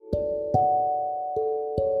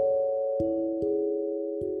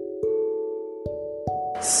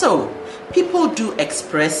So, people do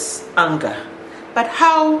express anger, but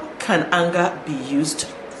how can anger be used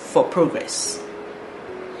for progress?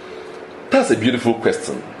 That's a beautiful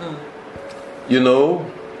question. You know,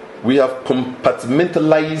 we have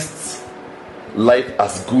compartmentalized life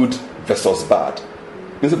as good versus bad,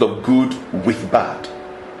 instead of good with bad.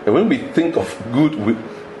 And when we think of good with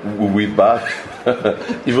bad,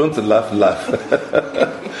 you want to laugh.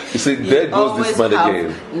 You say, there goes this man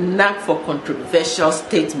again. Knack for controversial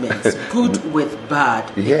statements. Good with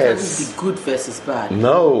bad. Yes. It can't be good versus bad.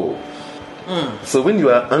 No. So when you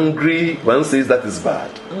are angry, one says that is bad.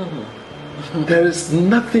 There is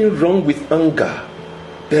nothing wrong with anger.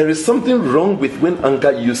 There is something wrong with when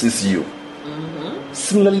anger uses you.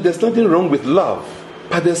 Similarly, there's nothing wrong with love,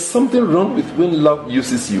 but there's something wrong with when love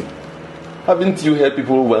uses you. Haven't you heard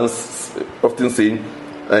people once often saying,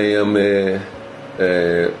 I am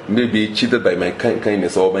maybe cheated by my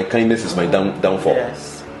kindness, or my kindness is my downfall?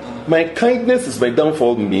 Yes. My kindness is my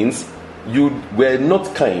downfall means you were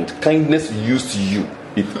not kind. Kindness used you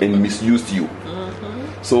and misused you.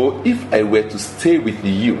 So if I were to stay with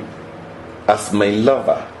you as my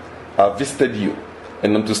lover, I visited you,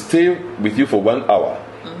 and I'm to stay with you for 1 hour,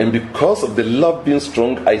 and because of the love being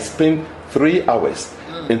strong, I spend 3 hours,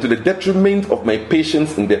 and to the detriment of my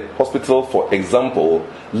patients in the hospital, for example,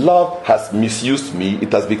 love has misused me.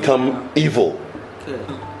 It has become evil.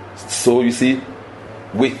 So you see,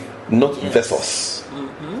 with not versus.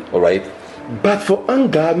 All right. But for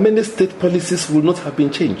anger, many state policies will not have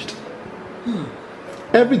been changed.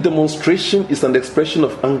 Every demonstration is an expression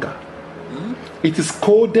of anger. It is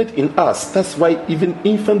coded in us. That's why even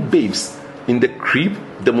infant babes in the crib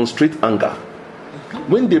demonstrate anger.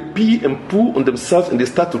 When they pee and poo on themselves and they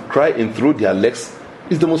start to cry and throw their legs,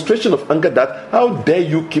 it's demonstration of anger that, how dare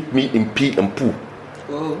you keep me in pee and poo?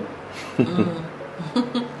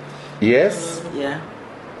 Yes? Yeah.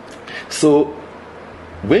 So,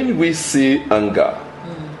 when we see anger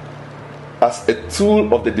as a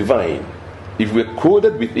tool of the divine, if we're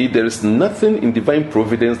coded with it, there is nothing in divine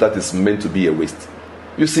providence that is meant to be a waste.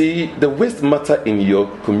 You see, the waste matter in your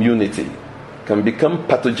community can become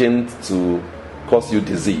pathogen to cause you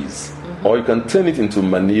disease, or you can turn it into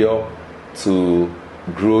manure to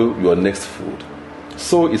grow your next food.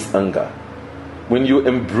 So is anger. When you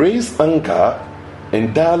embrace anger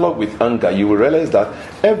and dialogue with anger, you will realize that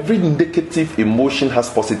every negative emotion has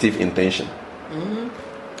positive intention.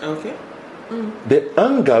 Okay. The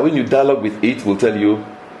anger, when you dialogue with it, will tell you,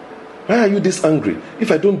 why are you this angry?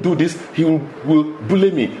 If I don't do this, he will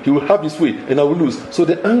bully me. He will have his way and I will lose. So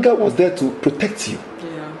the anger was there to protect you.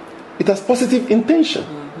 Yeah. It has positive intention.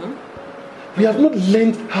 We have not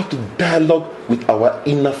learned how to dialogue with our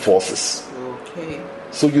inner forces. Okay.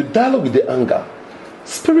 So you dialogue with the anger.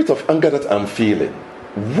 Spirit of anger that I'm feeling,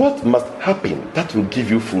 what must happen that will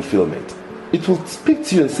give you fulfillment? It will speak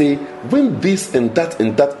to you and say, when this and that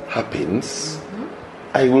happens,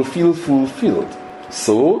 I will feel fulfilled.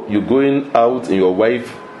 So you're going out and your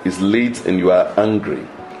wife is late and you are angry.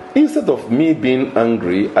 Instead of me being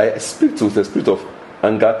angry, I speak to the spirit of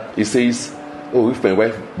anger. It says, oh, if my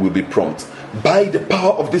wife will be prompt. By the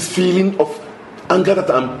power of this feeling of anger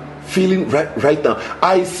that I'm feeling right now,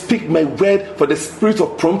 I speak my word for the spirit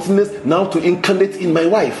of promptness now to incarnate in my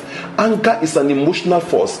wife. Anger is an emotional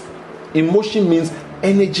force. Emotion means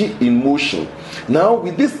energy in motion. Now,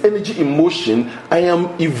 with this energy in motion, I am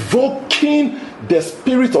evoking the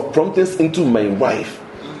spirit of promptness into my wife.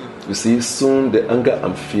 You see, soon the anger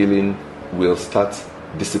I'm feeling will start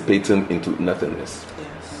dissipating into nothingness.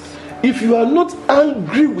 If you are not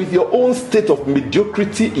angry with your own state of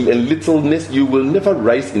mediocrity and littleness, you will never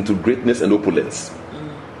rise into greatness and opulence.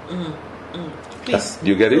 Please, do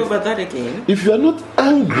you get it? Go over that again. If you are not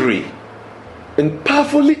angry and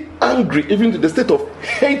powerfully angry, even to the state of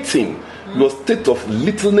hating your state of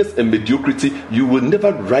littleness and mediocrity, you will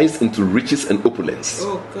never rise into riches and opulence.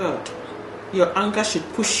 Oh God. Your anger should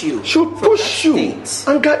push you. Should push you.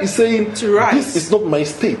 Anger is saying, to rise. This is not my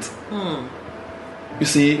state. You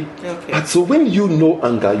see? Okay. But so when you know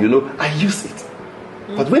anger, you know, I use it.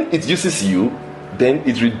 But when it uses you, then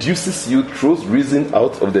it reduces you, throws reason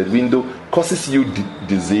out of the window, causes you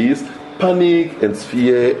disease, panic and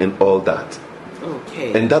fear and all that.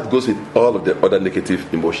 Okay. And that goes with all of the other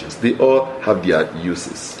negative emotions. They all have their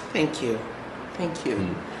uses. Thank you. Thank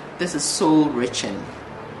you. This is soul riching.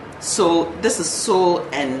 So this is soul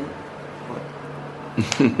and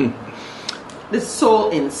what? This is soul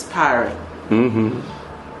inspiring.